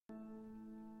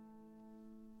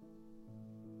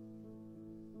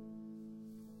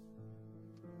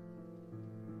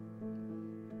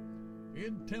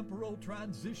In temporal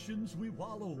transitions we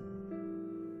wallow.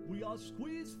 We are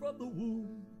squeezed from the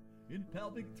womb in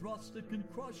pelvic thrust that can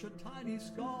crush a tiny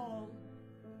skull.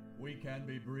 We can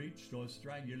be breached or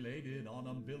strangulated on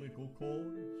umbilical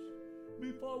cords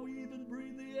before we even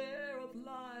breathe the air of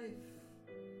life.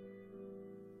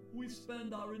 We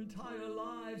spend our entire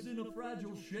lives in a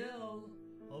fragile shell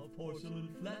of porcelain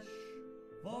flesh,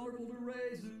 vulnerable to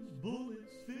razors,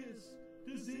 bullets, fists,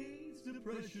 disease,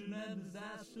 depression, and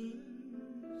disasters.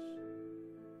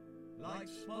 Like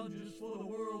sponges for the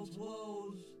world's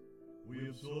woes, we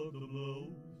absorb the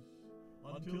blows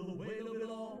until the weight of it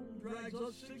all drags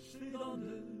us 6 feet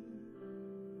under.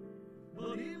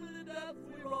 But even in death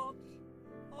we rot,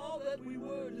 all that we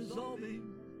were dissolving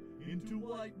into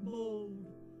white mold,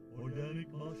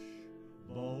 organic mush,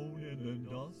 bone, and then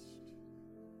dust.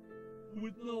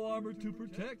 With no armor to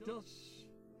protect us,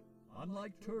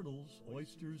 unlike turtles,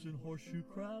 oysters, and horseshoe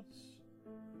crabs,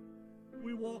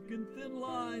 we walk in thin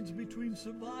lines between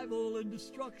survival and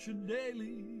destruction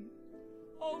daily.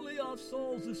 Only our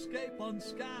souls escape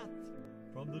unscathed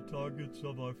from the targets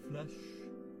of our flesh.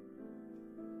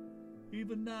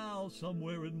 Even now,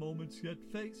 somewhere in moments yet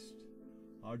faced,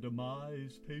 our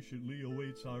demise patiently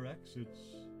awaits our exits.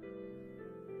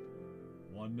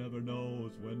 One never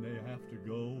knows when they have to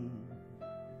go,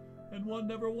 and one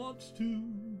never wants to.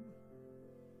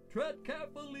 Tread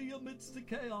carefully amidst the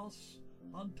chaos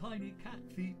on tiny cat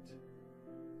feet,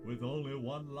 with only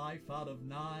one life out of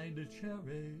 9 to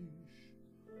cherish,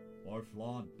 or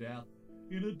flaunt death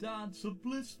in a dance of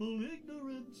blissful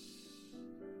ignorance.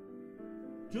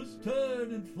 Just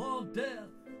turn and flaunt death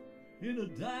in a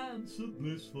dance of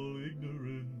blissful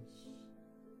ignorance.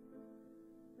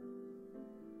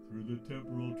 Through the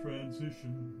temporal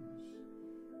transitions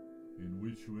in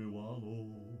which we wallow,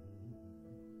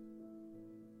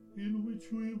 in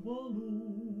which we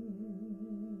wallow.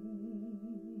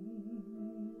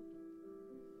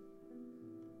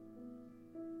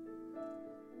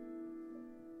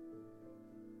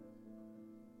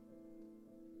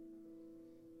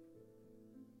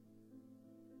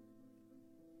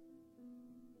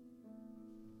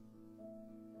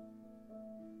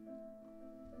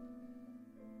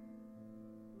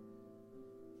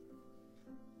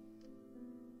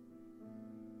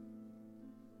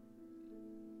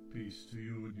 Peace to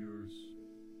you and yours,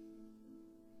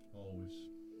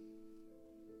 always.